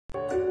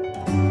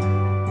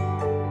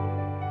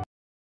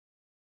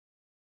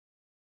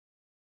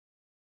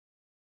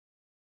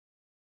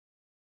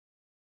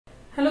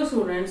Hello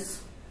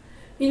students,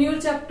 in your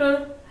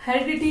chapter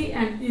Heredity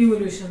and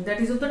Evolution,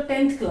 that is of the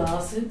 10th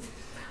class,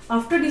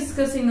 after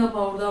discussing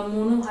about the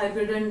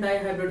monohybrid and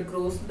dihybrid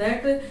cross,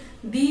 that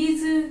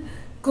these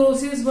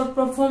crosses were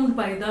performed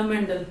by the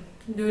Mendel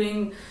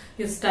during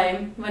his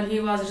time when he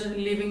was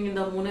living in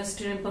the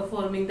monastery and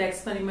performing the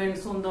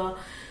experiments on the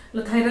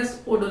Lathyrus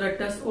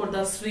odoratus or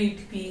the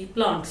sweet pea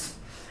plants,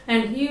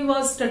 and he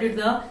was studied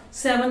the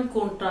 7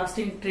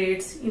 contrasting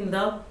traits in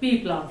the pea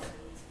plant.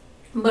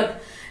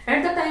 But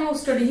at the time of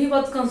study, he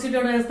was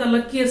considered as the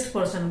luckiest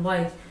person.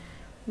 Why?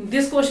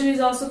 This question is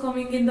also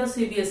coming in the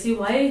CBSE.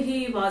 Why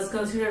he was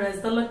considered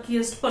as the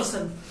luckiest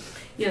person?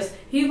 Yes,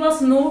 he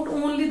was not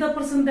only the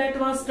person that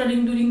was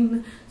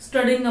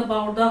studying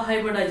about the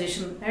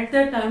hybridization. At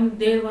that time,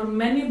 there were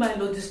many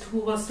biologists who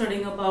were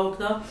studying about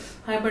the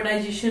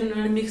hybridization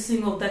and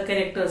mixing of the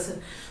characters.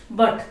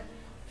 But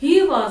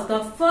he was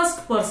the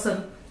first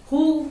person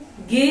who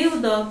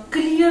gave the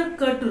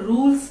clear-cut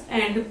rules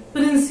and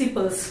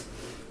principles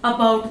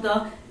about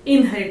the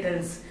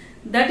inheritance.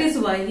 That is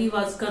why he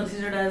was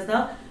considered as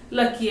the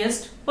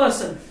luckiest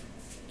person.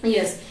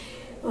 Yes,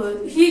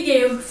 he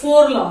gave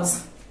 4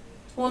 laws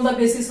on the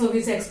basis of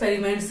his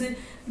experiments.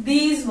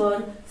 These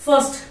were: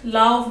 first,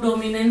 law of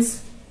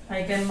dominance,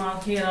 I can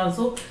mark here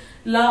also,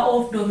 law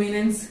of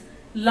dominance,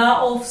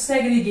 law of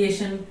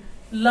segregation,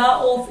 law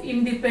of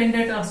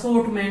independent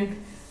assortment,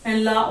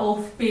 and law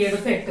of paired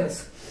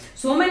factors.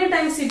 So many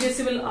times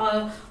CBSE will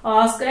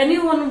ask any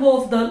one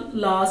of the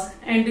laws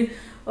and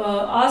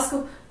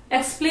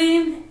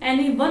explain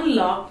any one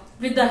law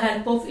with the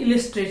help of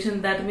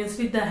illustration, that means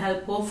with the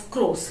help of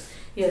cross.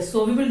 Yes,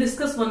 so we will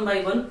discuss one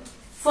by one.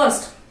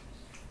 First,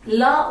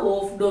 law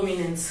of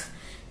dominance.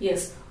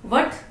 Yes,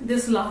 what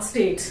this law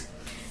states?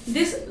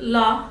 This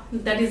law,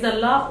 that is the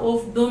law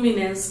of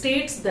dominance,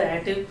 states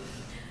that 2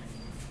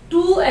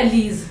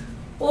 alleles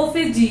of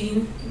a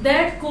gene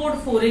that code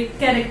for a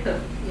character.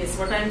 Yes,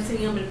 what I am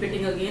saying, I am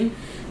repeating again.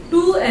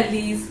 2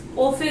 alleles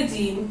of a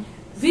gene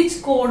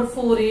which code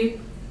for a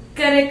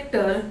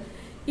character,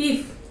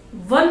 if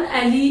one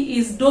allele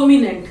is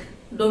dominant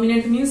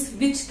means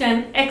which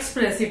can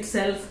express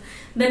itself,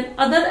 then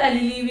other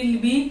allele will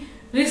be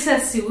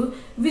recessive,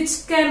 which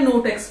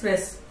cannot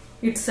express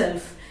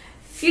itself.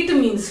 It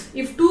means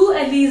if 2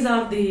 alleles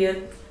are there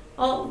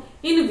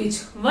in which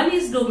one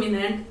is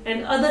dominant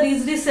and other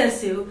is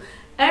recessive,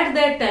 at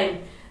that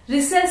time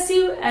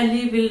recessive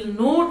allele will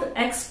not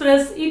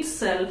express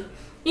itself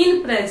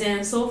in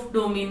presence of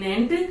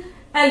dominant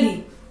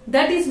allele.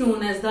 That is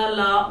known as the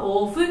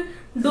law of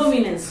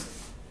dominance.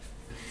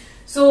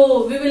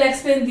 So we will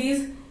explain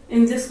these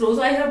in this clause.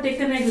 I have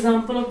taken an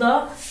example of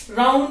the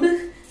round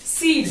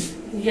seed.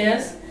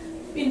 Yes,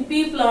 in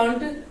pea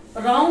plant,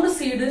 round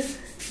seed,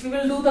 we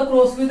will do the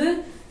cross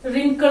with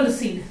wrinkled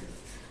seed.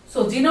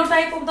 So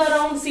genotype of the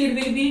round seed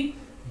will be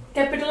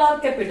capital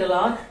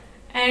R,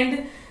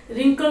 and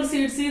wrinkled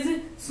seeds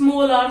is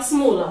small r.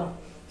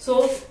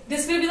 So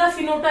this will be the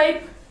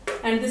phenotype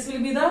and this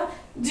will be the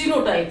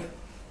genotype.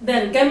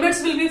 Then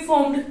gametes will be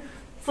formed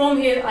from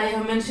here. I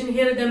have mentioned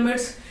here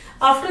gametes.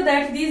 After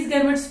that, these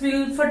gametes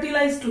will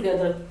fertilize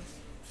together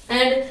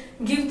and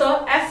give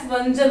the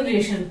F1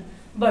 generation.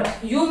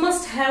 But you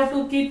must have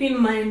to keep in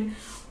mind,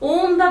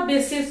 on the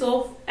basis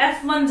of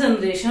F1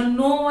 generation,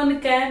 no one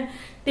can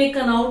take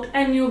out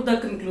any of the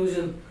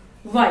conclusion.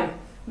 Why?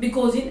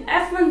 Because in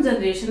F1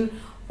 generation,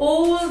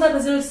 all the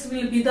results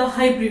will be the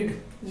hybrid.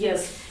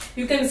 Yes,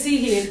 you can see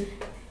here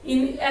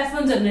in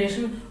F1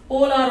 generation,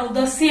 all are of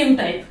the same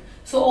type.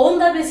 So on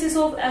the basis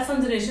of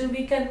F1 generation,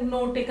 we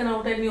cannot take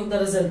out any of the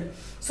result.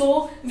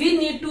 So we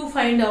need to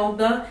find out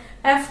the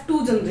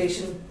F2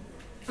 generation.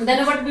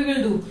 Then what we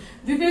will do?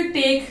 We will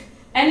take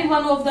any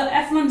one of the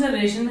F1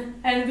 generation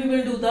and we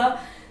will do the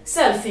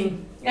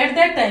selfing. At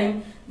that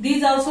time,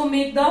 these also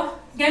make the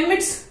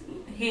gametes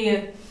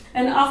here.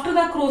 And after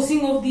the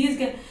crossing of these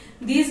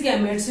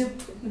gametes,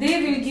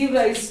 they will give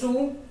rise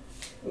to,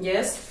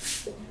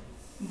 yes,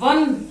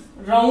 one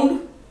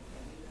round,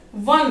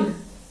 one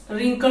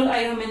wrinkled,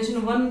 I have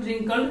mentioned one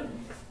wrinkled,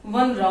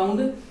 one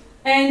round,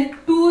 and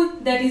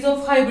 2 that is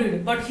of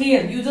hybrid. But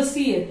here you just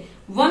see it,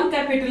 one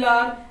capital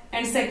R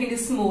and second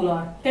is small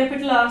r,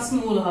 capital R,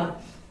 small r.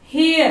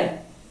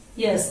 Here,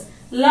 yes,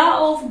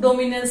 law of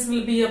dominance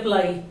will be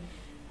applied.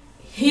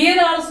 Here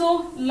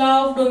also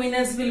law of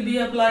dominance will be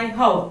applied.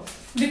 How?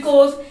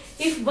 Because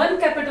if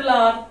one capital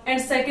R and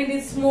second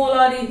is small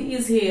r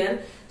is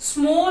here,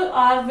 small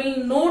r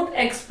will not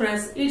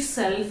express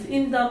itself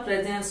in the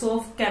presence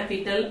of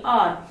capital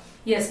R.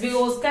 Yes,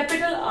 because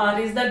capital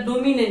R is the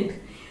dominant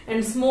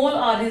and small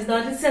r is the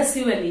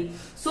recessive allele.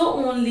 So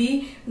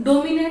only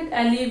dominant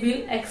allele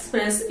will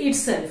express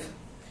itself.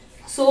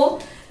 So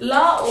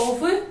law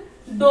of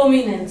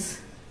dominance.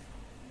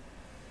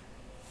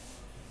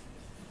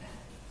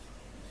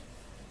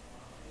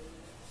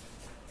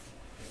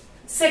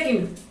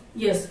 Second,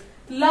 yes,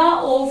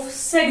 law of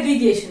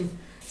segregation.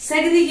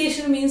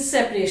 Segregation means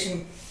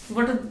separation.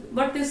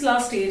 what this law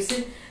states?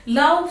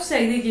 Law of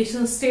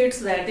segregation states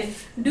that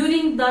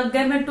during the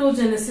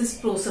gametogenesis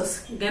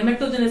process,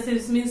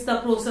 gametogenesis means the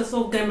process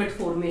of gamete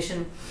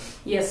formation.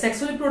 Yes,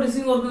 sexually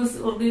producing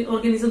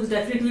organisms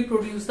definitely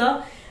produce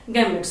the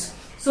gametes.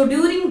 So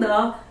during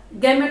the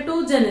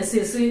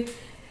gametogenesis,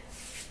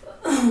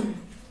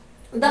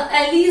 the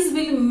alleles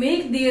will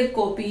make their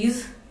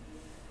copies,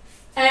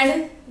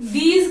 and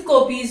these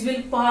copies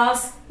will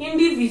pass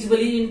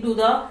individually into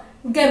the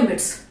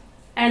gametes,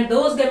 and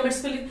those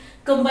gametes will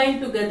combine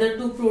together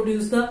to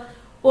produce the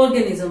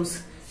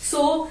organisms.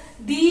 So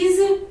these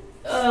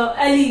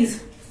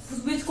alleles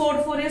which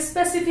code for a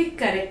specific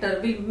character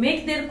will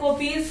make their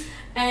copies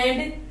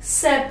and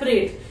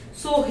separate.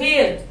 So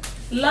here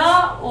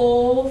law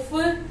of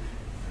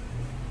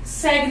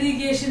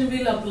segregation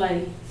will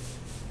apply.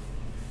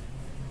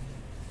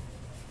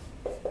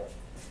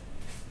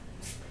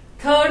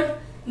 Third,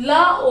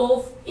 law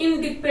of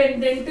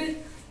independent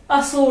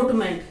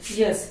assortment.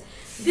 Yes,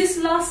 this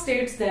law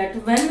states that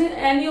when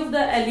any of the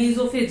alleles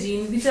of a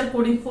gene which are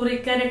coding for a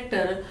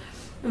character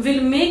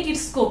will make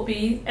its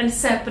copy and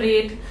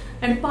separate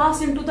and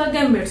pass into the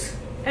gametes,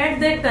 at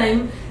that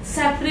time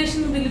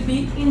separation will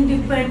be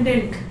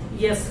independent.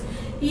 Yes,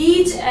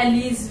 each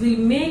allele will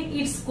make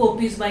its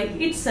copies by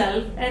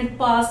itself and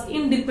pass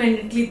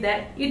independently.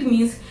 That it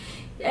means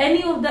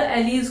any of the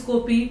alleles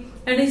copy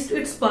and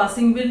its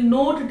passing will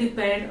not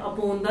depend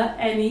upon the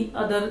any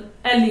other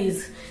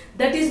alleles.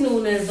 That is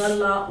known as the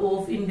law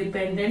of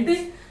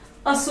independent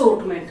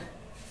assortment.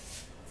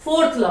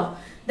 Fourth law,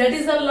 that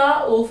is the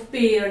law of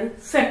paired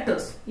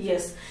factors.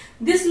 Yes,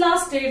 this law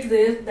states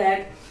there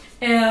that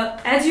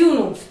as you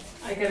know,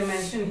 I can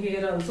mention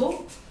here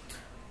also,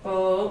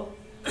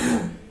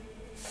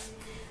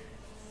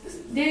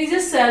 there is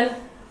a cell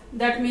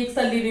that makes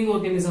the living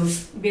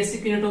organisms,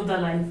 basic unit of the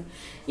life.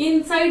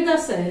 Inside the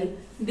cell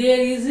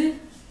there is a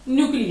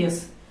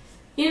nucleus.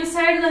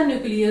 Inside the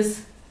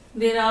nucleus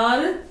there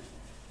are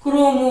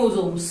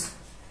chromosomes.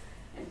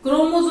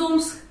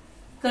 Chromosomes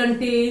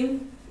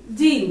contain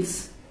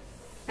genes,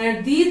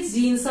 and these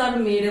genes are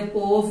made up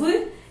of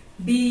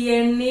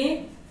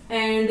DNA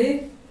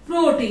and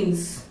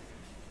proteins.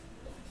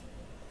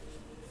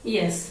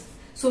 Yes,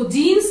 so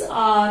genes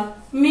are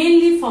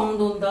mainly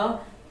found on the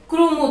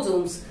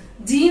chromosomes.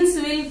 Genes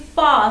will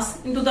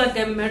pass into the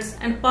gametes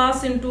and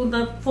pass into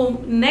the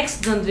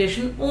next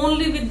generation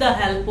only with the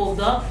help of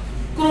the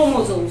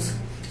chromosomes.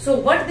 So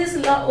what this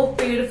law of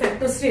paired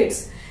factor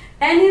states?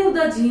 Any of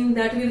the gene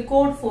that will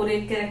code for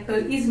a character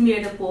is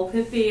made up of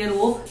a pair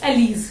of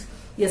alleles.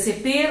 Yes, a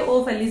pair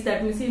of alleles,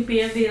 that means in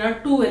pair there are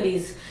two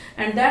alleles,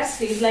 and that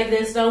states like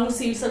this: round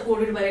seeds are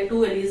coded by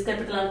two alleles,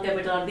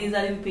 capital R, these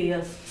are in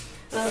pair.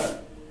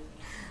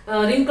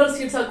 Wrinkled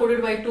seeds are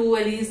coded by two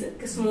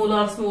alleles, small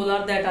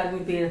r, that are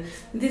in pair.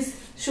 This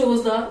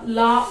shows the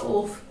law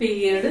of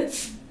paired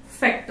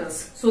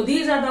factors. So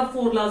these are the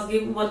four laws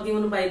were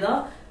given by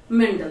the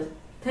Mendel.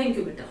 Thank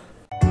you, beta.